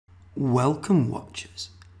Welcome,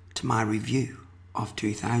 watchers, to my review of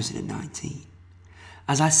 2019.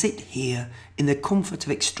 As I sit here in the comfort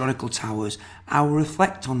of XTronical Towers, I will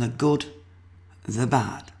reflect on the good, the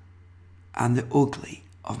bad, and the ugly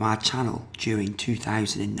of my channel during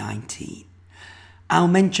 2019. I'll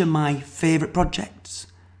mention my favourite projects,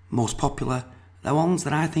 most popular, the ones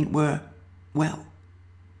that I think were, well,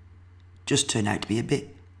 just turned out to be a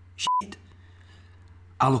bit shit.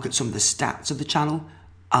 I'll look at some of the stats of the channel.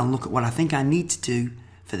 I'll look at what I think I need to do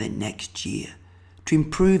for the next year to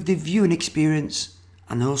improve the viewing experience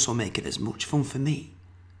and also make it as much fun for me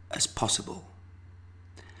as possible.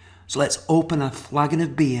 So let's open a flagon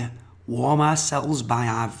of beer, warm ourselves by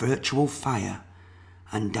our virtual fire,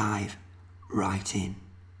 and dive right in.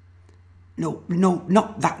 No,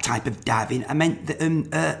 not that type of diving. I meant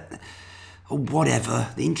the, whatever.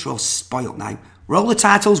 The intro's spoilt now. Roll the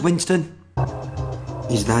titles, Winston.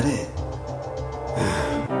 Is that it?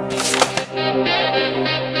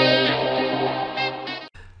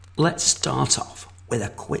 Let's start off with a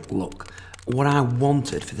quick look at what I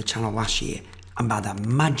wanted for the channel last year, and by the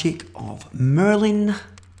magic of Merlin,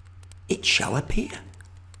 it shall appear.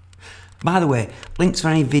 By the way, links for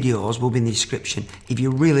any videos will be in the description if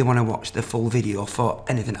you really want to watch the full video for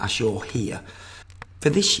anything I show here.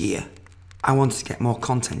 For this year, I wanted to get more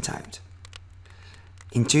content out.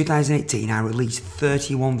 In 2018, I released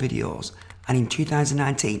 31 videos, and in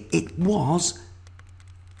 2019, it was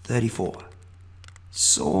 34.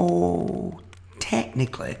 So,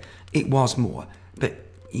 technically, it was more, but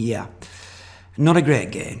yeah, not a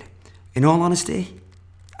great gain. In all honesty,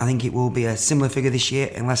 I think it will be a similar figure this year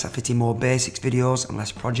unless I fit in more basics videos and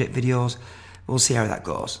less project videos. We'll see how that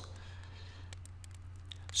goes.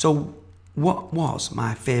 So, what was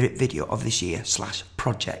my favourite video of this year /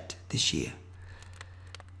 project this year?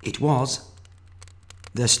 It was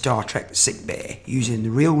the Star Trek sickbay, using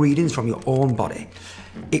the real readings from your own body.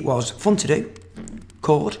 It was fun to do,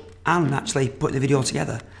 code, and actually put the video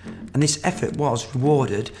together. And this effort was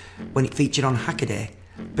rewarded when it featured on Hackaday,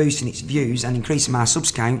 boosting its views and increasing my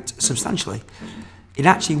subs count substantially. It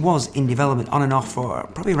actually was in development on and off for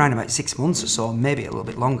probably around about 6 months or so, maybe a little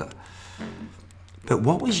bit longer. But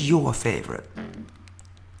what was your favourite?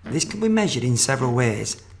 This can be measured in several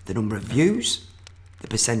ways: the number of views, the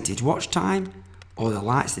percentage watch time, or the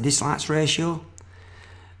likes to dislikes ratio.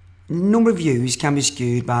 Number of views can be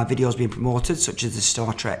skewed by videos being promoted, such as the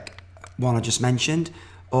Star Trek one I just mentioned.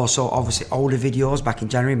 Also, obviously, older videos back in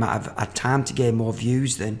January might have had time to gain more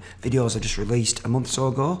views than videos I just released a month or so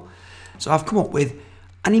ago. So I've come up with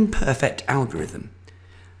an imperfect algorithm.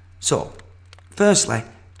 So, firstly,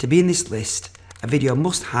 to be in this list, a video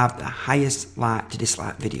must have the highest like to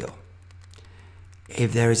dislike video.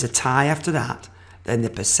 If there is a tie after that, then the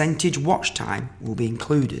percentage watch time will be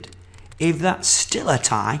included. If that's still a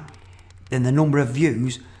tie, then the number of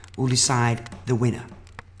views will decide the winner.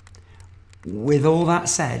 With all that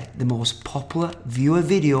said, the most popular viewer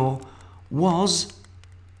video was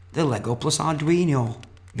the Lego plus Arduino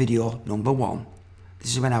video number 1.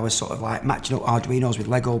 This is when I was sort of like matching up Arduinos with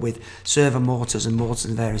Lego with servo motors and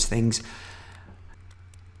various things.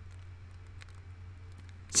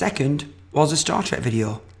 Second was the Star Trek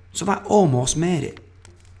video, so that almost made it.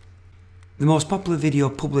 The most popular video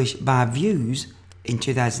published by views in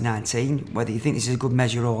 2019, whether you think this is a good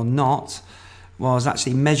measure or not, was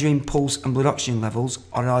actually measuring pulse and blood oxygen levels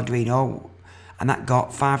on an Arduino, and that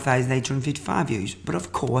got 5,855 views. But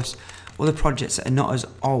of course, other projects that are not as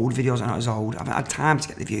old, videos that are not as old, haven't had time to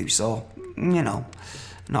get the views, so, you know,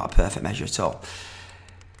 not a perfect measure at all.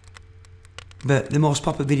 But the most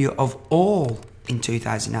popular video of all in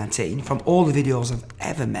 2019, from all the videos I've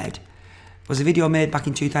ever made, was a video made back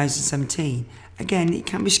in 2017. Again, it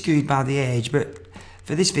can be skewed by the age, but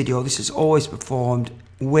for this video, this has always performed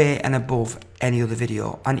way and above any other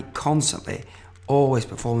video, and it constantly always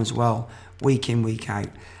performs well week in, week out.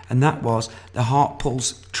 And that was the Heart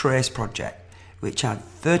Pulse Trace project, which had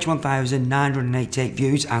 31,988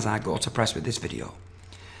 views as I go to press with this video.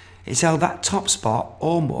 It's held that top spot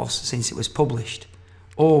almost since it was published.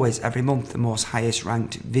 Always every month the most highest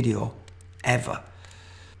ranked video ever.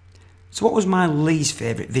 So what was my least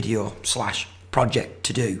favourite video / project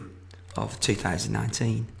to do of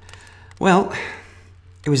 2019? Well,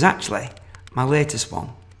 it was actually my latest one,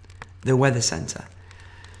 the Weather Centre.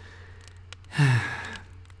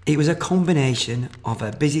 It was a combination of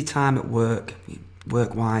a busy time at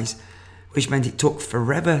work-wise, which meant it took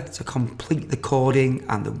forever to complete the coding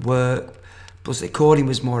and the work, plus the coding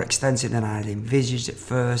was more extensive than I had envisaged at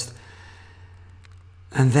first.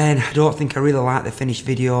 And then I don't think I really liked the finished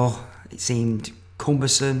video. It seemed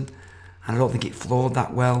cumbersome, and I don't think it flowed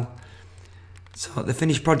that well. So the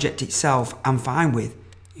finished project itself, I'm fine with.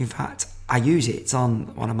 In fact, I use it. It's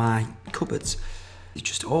on one of my cupboards. It's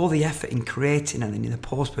just all the effort in creating and in the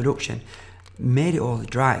post-production made it all a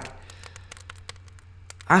drag.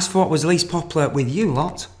 As for what was least popular with you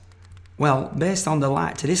lot, well, based on the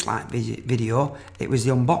like to dislike video, it was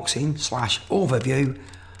the unboxing / overview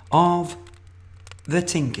of the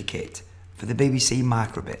Tinker Kit for the BBC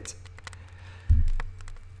Microbit.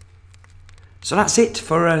 So that's it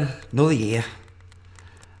for another year.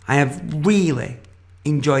 I have really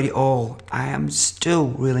enjoyed it all. I am still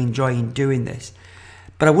really enjoying doing this.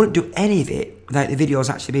 But I wouldn't do any of it without the videos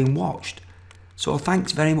actually being watched. So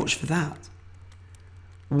thanks very much for that.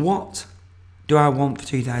 What do I want for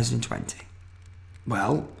 2020?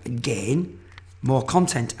 Well, again, more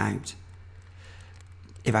content out.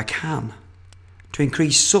 If I can, to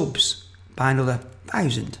increase subs by another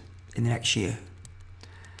 1,000 in the next year.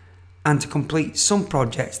 And to complete some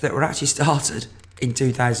projects that were actually started in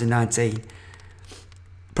 2019.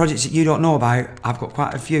 Projects that you don't know about, I've got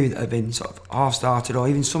quite a few that have been sort of half started, or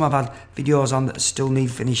even some I've had videos on that still need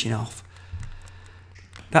finishing off.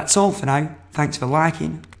 That's all for now. Thanks for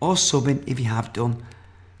liking or subbing if you have done,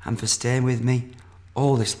 and for staying with me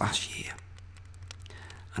all this last year.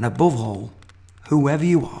 And above all, whoever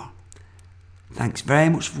you are, thanks very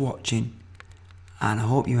much for watching, and I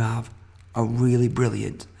hope you have a really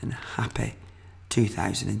brilliant and happy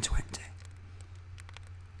 2020.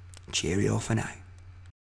 Cheerio for now.